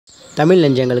தமிழ்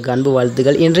நெஞ்சங்களுக்கு அன்பு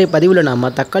வாழ்த்துகள். இன்றைய பதிவில் நாம்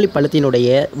தக்காளி பழத்தினுடைய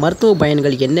மருத்துவ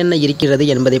பயன்கள் என்னென்ன இருக்கிறது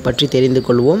என்பதை பற்றி தெரிந்து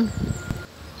கொள்வோம்.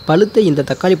 பழுத்த இந்த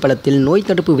தக்காளி பழத்தில் நோய்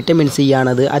தடுப்பு விட்டமின் சி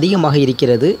ஆனது அதிகமாக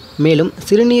இருக்கிறது. மேலும்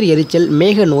சிறுநீர் எரிச்சல்,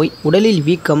 மேக நோய், உடலில்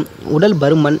வீக்கம், உடல்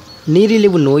பருமன்,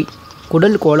 நீரிழிவு நோய்,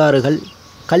 குடல் கோளாறுகள்,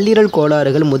 கல்லீரல்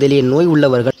கோளாறுகள் முதலிய நோய்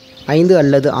உள்ளவர்கள் 5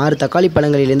 அல்லது 6 தக்காளி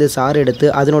பழங்களிலிருந்து சாறு எடுத்து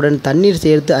அதனுடன் தண்ணீர்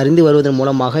சேர்த்து அருந்தி வருவதன்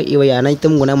மூலமாக இவை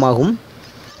அனைத்தும் குணமாகும்.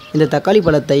 இந்த தக்காளி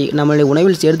பழத்தை நம்முடைய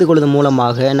உணவில் சேர்த்துக்கொள்வதன்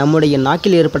மூலமாக நம்முடைய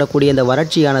நாக்கில் ஏற்படக்கூடிய இந்த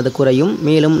வறட்சியானது குறையும்.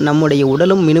 மேலும் நம்முடைய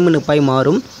உடலும் மினுமினுப்பாய்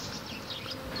மாறும்.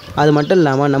 அது மட்டும்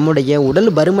இல்லாமல் நம்முடைய உடல்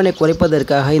பருமனை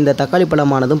குறைப்பதற்காக இந்த தக்காளி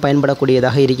பழமானதும்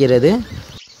பயன்படக்கூடியதாக இருக்கிறது.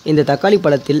 இந்த தக்காளி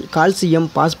பழத்தில் calcium,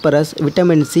 phosphorus,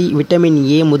 vitamin C, vitamin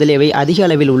A முதலியவை அதிக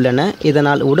அளவில் உள்ளன.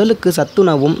 இதனால் உடலுக்கு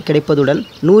சத்துணவும் கிடைப்பதுடன்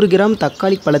 100 கிராம்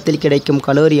தக்காளி பழத்தில் கிடைக்கும்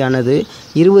கலோரியானது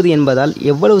 20 என்பதால்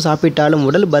எவ்வளவு சாப்பிட்டாலும்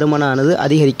உடல் பருமனானது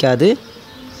அதிகரிக்காது.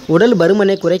 உடல்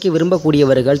பருமனை குறைக்க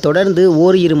விரும்பக்கூடியவர்கள் தொடர்ந்து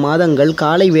ஓரிரு மாதங்கள்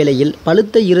காலை வேளையில்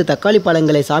பழுத்த 2 தக்காளி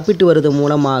பழங்களை சாப்பிட்டு வருவதன்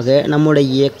மூலமாக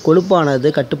நம்முடைய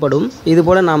கொழுப்பானது கட்டுப்படும்.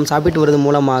 இதுபோல் நாம் சாப்பிட்டு வருவதன்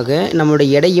மூலமாக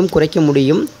நம்முடைய எடையும் குறைக்க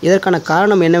முடியும். இதற்கான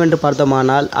காரணம் என்னவென்று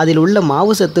பார்த்தோமானால் அதில் உள்ள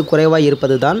மாவு சத்து குறைவாக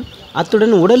இருப்பதுதான்.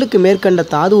 அத்துடன் உடலுக்கு மேற்கண்ட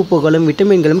தாது உப்புகளும்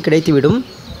விட்டமின்களும் கிடைத்துவிடும்.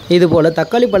 இதுபோல்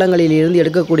தக்காளி பழங்களில் இருந்து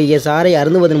எடுக்கக்கூடிய சாறை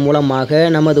அருந்துவதன் மூலமாக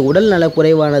நமது உடல் நல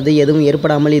குறைவானது எதுவும்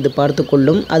ஏற்படாமல் இது பார்த்து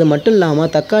கொள்ளும். அது மட்டும்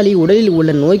இல்லாமல் தக்காளி உடலில்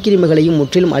உள்ள நோய்க்கிருமிகளையும்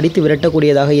முற்றிலும் அடித்து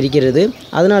விரட்டக்கூடியதாக இருக்கிறது.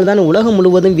 அதனால்தான் உலகம்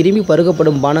முழுவதும் விரும்பி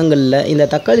பருகப்படும் பானங்களில் இந்த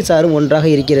தக்காளி சாறும் ஒன்றாக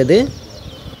இருக்கிறது.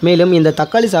 மேலும் இந்த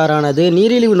தக்காளி சாறானது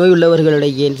நீரிழிவு நோய்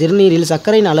உள்ளவர்களுடைய சிறுநீரில்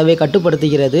சர்க்கரையின் அளவை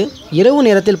கட்டுப்படுத்துகிறது. இரவு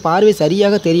நேரத்தில் பார்வை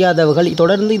சரியாக தெரியாதவர்கள்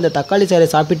தொடர்ந்து இந்த தக்காளி சாறை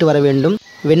சாப்பிட்டு வர வேண்டும்.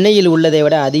 வெண்ணெயில் உள்ளதை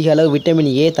விட அதிக அளவு விட்டமின்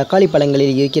ஏ தக்காளி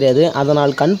பழங்களில் இருக்கிறது.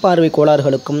 அதனால் கண் பார்வை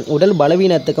கோளாறுகளுக்கும் உடல்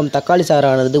பலவீனத்துக்கும் தக்காளி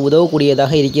சாறானது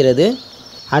உதவக்கூடியதாக இருக்கிறது.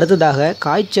 அடுத்ததாக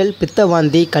காய்ச்சல்,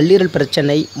 பித்தவாந்தி, கல்லீரல்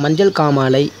பிரச்சனை, மஞ்சள்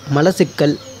காமாலை,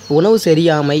 மலச்சிக்கல், உணவு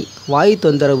சரியாமை, வாயு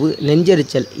தொந்தரவு,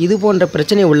 நெஞ்செரிச்சல் இது போன்ற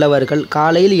பிரச்சனை உள்ளவர்கள்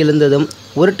காலையில் எழுந்ததும்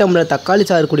 1 டம்ளர் தக்காளி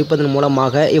சாறு குடிப்பதன்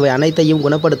மூலமாக இவை அனைத்தையும்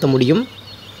குணப்படுத்த முடியும்.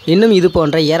 இன்னும் இது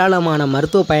போன்ற ஏராளமான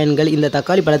மருத்துவ பயன்கள் இந்த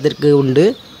தக்காளி பழத்திற்கு உண்டு.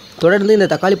 தொடர்ந்து இந்த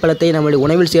தக்காளி பழத்தை நம்முடைய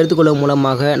உணவில் சேர்த்துக்கொள்வதன்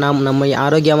மூலமாக நாம் நம்மை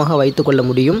ஆரோக்கியமாக வைத்துக்கொள்ள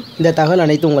முடியும். இந்த தகவல்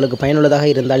அனைத்து உங்களுக்கு பயனுள்ளதாக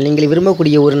இருந்தால் நீங்கள்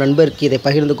விரும்பக்கூடிய ஒரு நண்பருக்கு இதை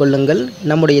பகிர்ந்து கொள்ளுங்கள்.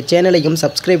 நம்முடைய சேனலையும்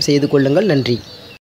சப்ஸ்கிரைப் செய்து கொள்ளுங்கள். நன்றி.